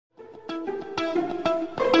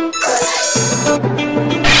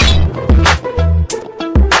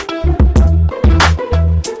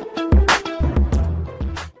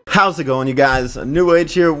How's it going, you guys?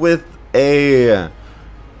 NewAge here with a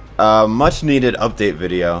much needed update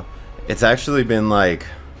video. It's actually been like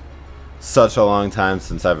such a long time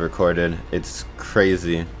since I've recorded. It's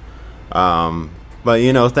crazy. But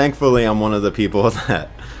you know, thankfully I'm one of those people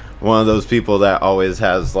that always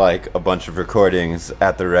has like a bunch of recordings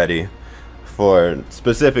at the ready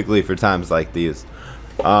specifically for times like these.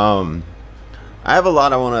 I have a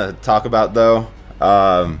lot I want to talk about though.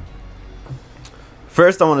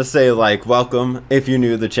 First, I want to say, like, welcome if you're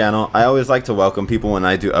new to the channel. I always like to welcome people when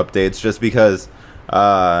I do updates just because,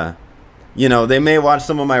 you know, they may watch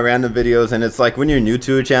some of my random videos, and it's like when you're new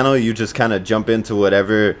to a channel, you just kind of jump into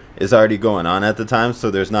whatever is already going on at the time, so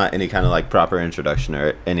there's not any kind of, like, proper introduction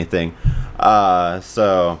or anything.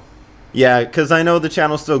 So, yeah, because I know the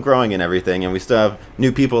channel's still growing and everything, and we still have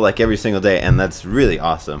new people, like, every single day, and that's really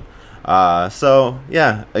awesome. So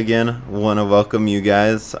yeah, again, want to welcome you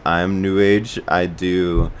guys. I'm NewAge. I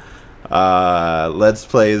do let's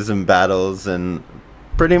plays and battles and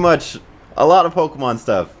pretty much a lot of Pokemon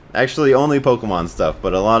stuff. Actually only Pokemon stuff,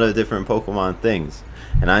 but a lot of different Pokemon things,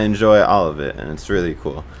 and I enjoy all of it, and it's really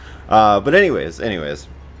cool. But anyways,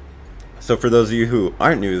 so for those of you who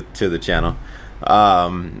aren't new to the channel,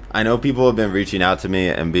 I know people have been reaching out to me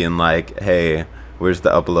and being like, hey, where's the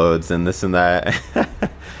uploads and this and that.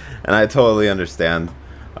 And I totally understand.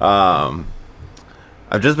 I've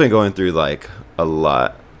just been going through like a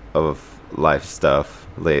lot of life stuff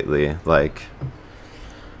lately. Like,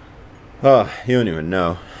 oh, you don't even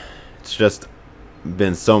know. It's just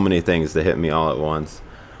been so many things that hit me all at once.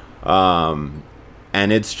 And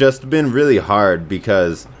it's just been really hard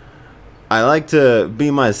because I like to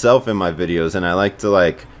be myself in my videos, and I like to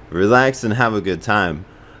like relax and have a good time.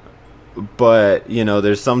 But, you know,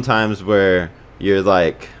 there's some times where you're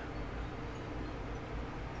like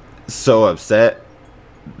so upset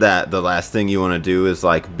that the last thing you want to do is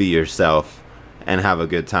like be yourself and have a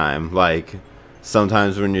good time. Like,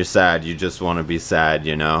 sometimes when you're sad, you just want to be sad,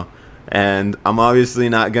 you know. And I'm obviously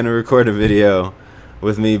not gonna record a video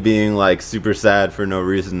with me being like super sad for no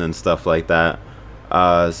reason and stuff like that.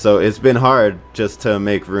 So it's been hard just to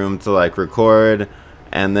make room to like record,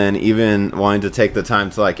 and then even wanting to take the time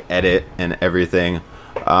to like edit and everything.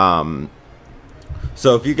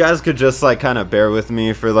 So if you guys could just like kind of bear with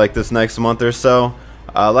me for like this next month or so.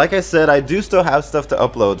 Like I said, I do still have stuff to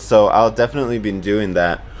upload, so I'll definitely be doing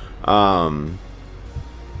that.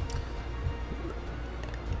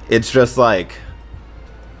 It's just like,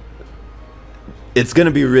 it's gonna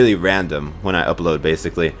be really random when I upload,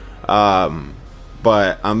 basically.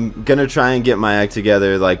 But I'm gonna try and get my act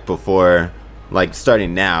together like before, like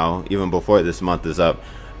starting now, even before this month is up,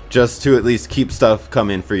 just to at least keep stuff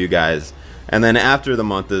coming for you guys. And then after the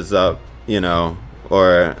month is up, you know,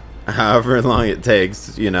 or however long it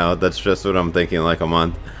takes, you know, that's just what I'm thinking, like a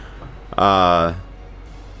month. I'm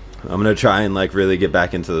gonna try and like really get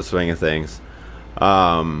back into the swing of things.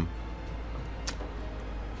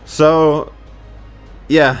 So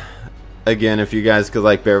yeah, again, if you guys could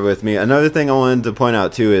like bear with me. Another thing I wanted to point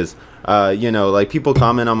out too is, you know, like people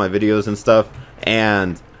comment on my videos and stuff,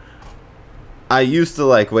 and I used to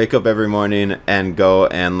like wake up every morning and go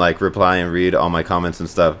and like reply and read all my comments and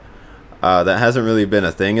stuff. That hasn't really been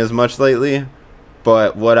a thing as much lately,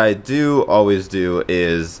 but what I do always do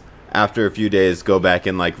is after a few days go back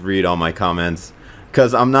and like read all my comments,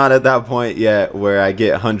 because I'm not at that point yet where I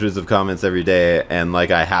get hundreds of comments every day and like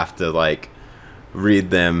I have to like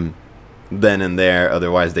read them then and there,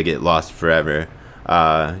 otherwise they get lost forever.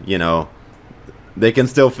 You know, they can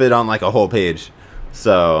still fit on like a whole page,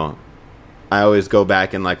 so I always go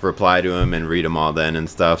back and like reply to them and read them all then and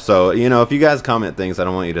stuff. So, you know, if you guys comment things, I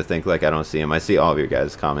don't want you to think like I don't see them. I see all of your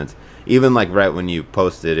guys' comments. Even like right when you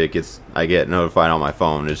post it, I get notified on my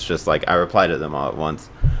phone. It's just like I reply to them all at once.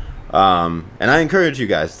 And I encourage you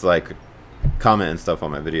guys to like comment and stuff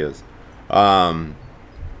on my videos.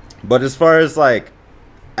 But as far as like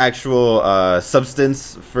actual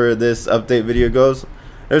substance for this update video goes,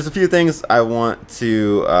 there's a few things I want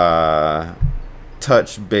to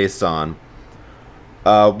touch base on.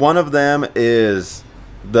 One of them is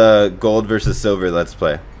the gold versus silver let's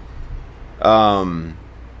play. That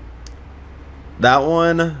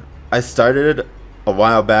one I started a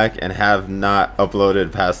while back and have not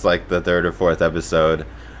uploaded past like the 3rd or 4th episode,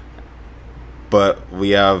 but we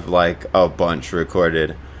have like a bunch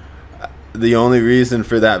recorded. The only reason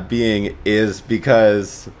for that being is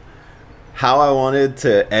because how I wanted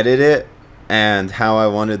to edit it and how I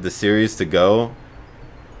wanted the series to go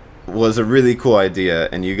was a really cool idea,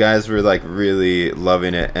 and you guys were like really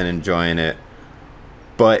loving it and enjoying it,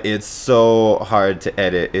 but it's so hard to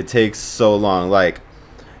edit. It takes so long. Like,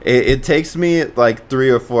 It takes me like 3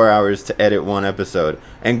 or 4 hours to edit one episode.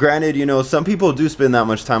 And granted, you know, some people do spend that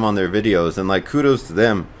much time on their videos, and like kudos to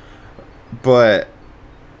them. But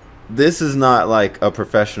this is not like a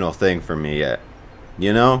professional thing for me yet,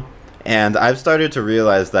 you know? And I've started to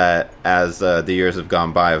realize that as the years have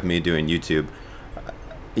gone by of me doing YouTube,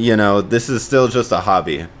 you know, this is still just a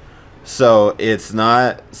hobby. So it's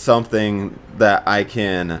not something that I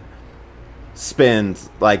can spend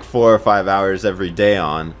like 4 or 5 hours every day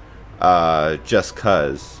on just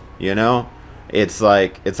cause, you know? It's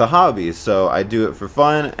like, it's a hobby, so I do it for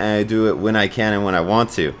fun, and I do it when I can and when I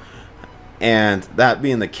want to. And that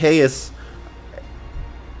being the case,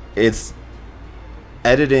 it's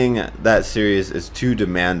editing that series is too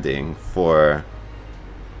demanding for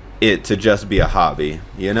it to just be a hobby,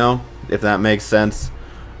 you know, if that makes sense.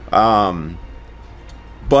 But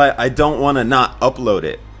I don't want to not upload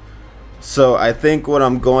it, so I think what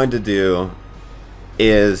I'm going to do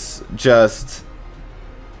is just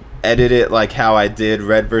edit it like how I did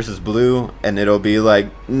Red versus Blue, and it'll be like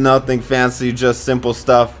nothing fancy, just simple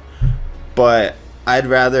stuff. But I'd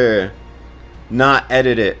rather not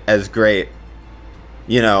edit it as great,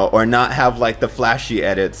 you know, or not have like the flashy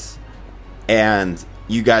edits and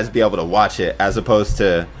you guys be able to watch it, as opposed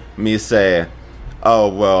to me say, oh,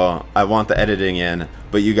 well, I want the editing in,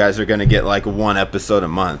 but you guys are going to get like 1 episode a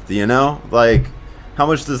month, you know? Like, how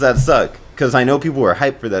much does that suck? Because I know people were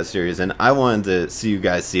hyped for that series, and I wanted to see you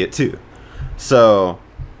guys see it too. So,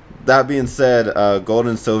 that being said, Gold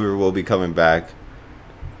and Silver will be coming back.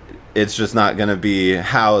 It's just not going to be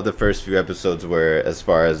how the first few episodes were as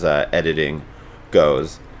far as editing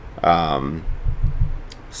goes. So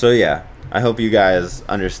yeah, I hope you guys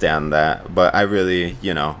understand that. But I really,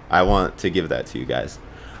 you know, I want to give that to you guys.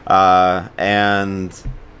 And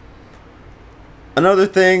another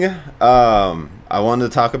thing I wanted to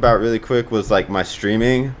talk about really quick was like my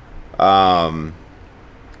streaming. I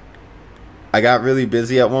got really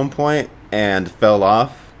busy at one point and fell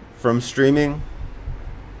off from streaming.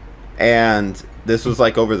 And this was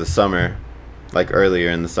like over the summer, like earlier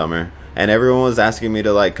in the summer, and everyone was asking me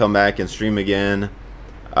to like come back and stream again,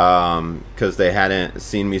 because they hadn't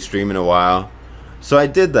seen me stream in a while. So I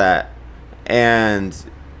did that, and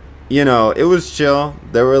you know, it was chill.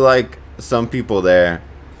 There were like some people there,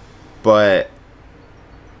 but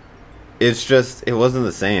it's just, it wasn't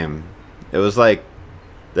the same. It was like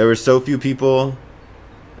there were so few people,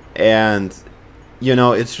 and you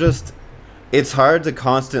know, it's just, it's hard to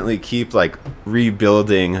constantly keep like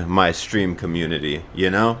rebuilding my stream community, you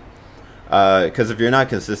know? Because if you're not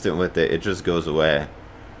consistent with it, it just goes away.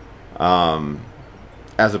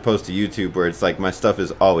 As opposed to YouTube, where it's like my stuff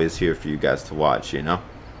is always here for you guys to watch, you know?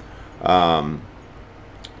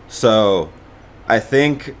 So I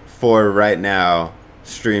think for right now,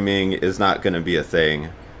 streaming is not going to be a thing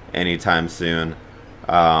anytime soon.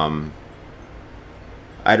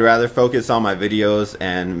 I'd rather focus on my videos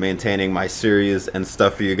and maintaining my series and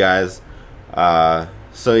stuff for you guys.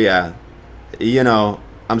 So yeah, you know,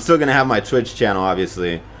 I'm still gonna have my Twitch channel,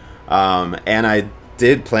 obviously, and I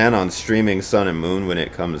did plan on streaming Sun and Moon when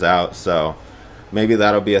it comes out, so maybe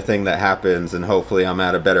that'll be a thing that happens, and hopefully I'm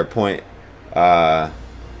at a better point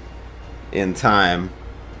in time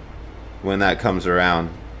when that comes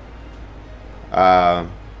around.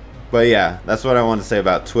 But yeah, that's what I want to say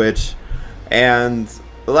about Twitch. And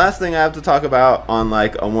the last thing I have to talk about on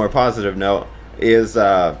like a more positive note is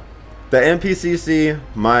the NPCC,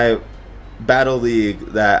 my battle league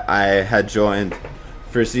that I had joined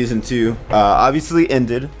for season 2, obviously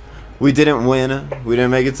ended. We didn't win, we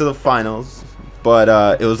didn't make it to the finals,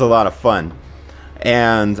 but it was a lot of fun.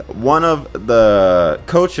 And one of the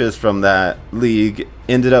coaches from that league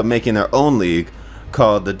ended up making their own league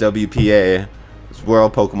called the WPA,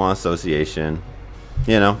 World Pokemon Association,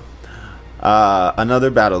 you know,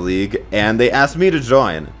 another battle league, and they asked me to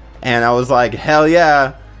join, and I was like, hell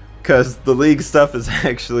yeah, because the league stuff is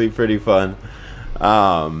actually pretty fun.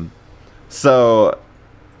 So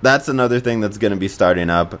that's another thing that's going to be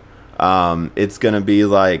starting up. It's going to be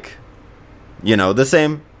like, you know, the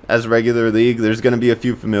same as regular league. There's going to be a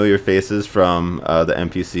few familiar faces from the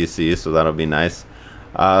NPCC, so that'll be nice.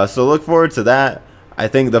 So look forward to that. I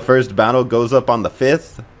think the first battle goes up on the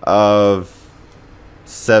 5th of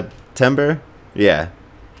September. Yeah,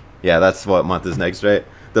 that's what month is next, right?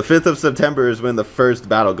 The 5th of September is when the first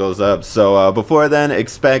battle goes up. So before then,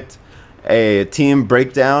 expect a team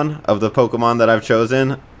breakdown of the Pokemon that I've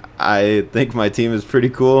chosen. I think my team is pretty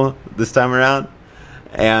cool this time around.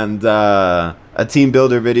 And a team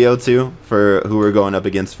builder video too for who we're going up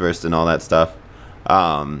against first and all that stuff.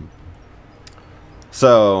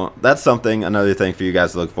 So that's something, another thing for you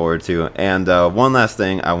guys to look forward to. And one last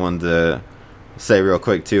thing I wanted to say real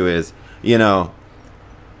quick too is, you know,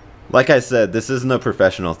 like I said, this isn't a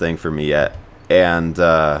professional thing for me yet. And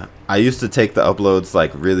I used to take the uploads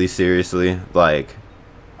like really seriously, like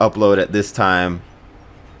upload at this time,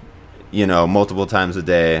 you know, multiple times a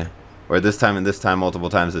day, or this time and this time multiple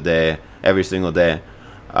times a day, every single day.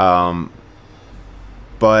 But,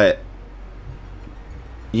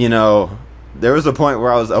 you know, there was a point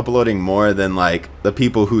where I was uploading more than like the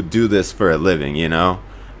people who do this for a living, you know?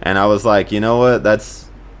 And I was like, you know what? That's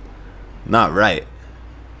not right.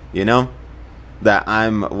 You know? That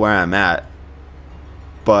I'm where I'm at,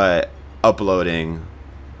 but uploading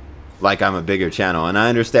like I'm a bigger channel. And I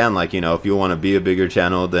understand, like, you know, if you want to be a bigger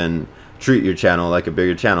channel, then treat your channel like a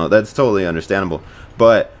bigger channel. That's totally understandable.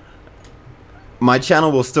 But my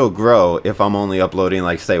channel will still grow if I'm only uploading,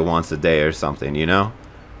 like, say, once a day or something, you know?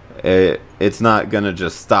 It's not gonna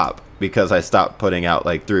just stop because I stopped putting out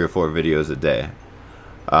like 3 or 4 videos a day.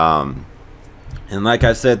 And like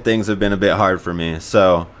I said, things have been a bit hard for me.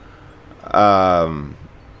 So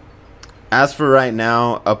as for right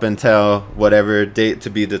now, up until whatever date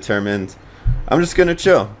to be determined, I'm just gonna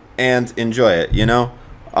chill and enjoy it, you know?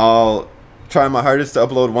 I'll try my hardest to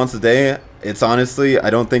upload once a day. It's honestly,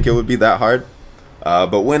 I don't think it would be that hard.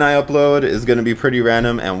 But when I upload is going to be pretty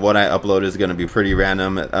random, and what I upload is going to be pretty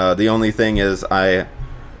random. The only thing is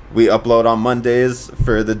we upload on Mondays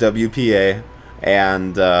for the WPA,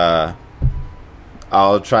 and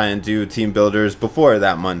I'll try and do team builders before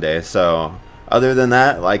that Monday. So other than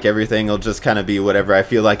that, like, everything will just kind of be whatever I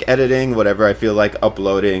feel like editing, whatever I feel like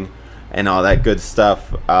uploading, and all that good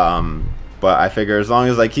stuff. But I figure as long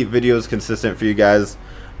as I keep videos consistent for you guys,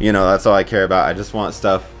 you know, that's all I care about. I just want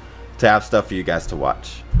to have stuff for you guys to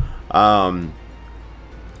watch.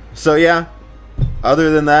 So yeah, other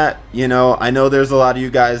than that, you know, I know there's a lot of you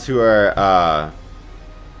guys who are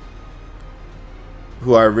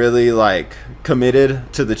really like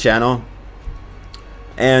committed to the channel,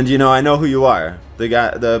 and you know, I know who you are.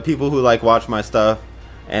 The people who like watch my stuff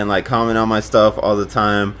and like comment on my stuff all the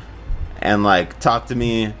time and like talk to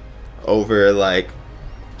me over like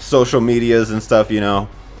social medias and stuff, you know.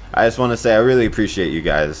 I just want to say I really appreciate you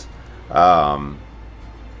guys.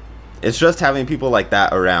 It's just having people like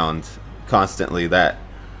that around constantly that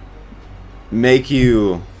make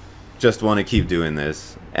you just want to keep doing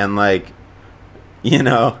this. And like, you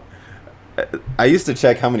know, I used to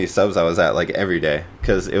check how many subs I was at like every day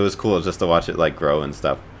because it was cool just to watch it like grow and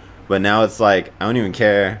stuff. But now it's like I don't even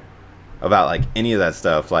care about like any of that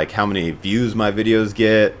stuff, like how many views my videos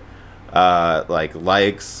get, like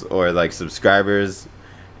likes or like subscribers.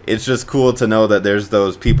 It's just cool to know that there's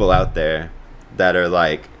those people out there that are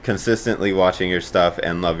like consistently watching your stuff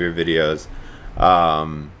and love your videos.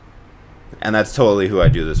 And that's totally who I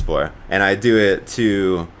do this for. And I do it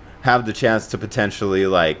to have the chance to potentially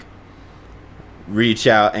like reach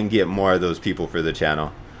out and get more of those people for the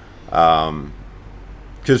channel.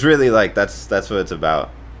 Cause really, like, that's what it's about.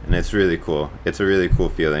 And it's really cool. It's a really cool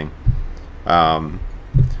feeling.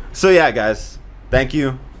 So yeah, guys, thank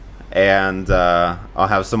you. And I'll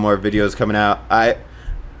have some more videos coming out. I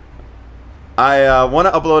want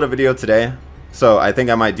to upload a video today, so I think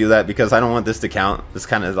I might do that because I don't want this to count. It's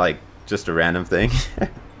kind of like just a random thing.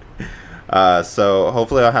 So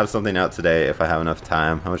hopefully I'll have something out today if I have enough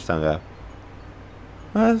time. How much time do I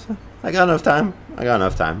have? I got enough time. I got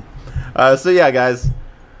enough time. So yeah, guys,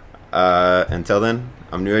 until then,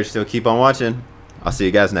 I'm NewAgeSteel. Keep on watching. I'll see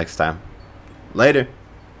you guys next time. Later.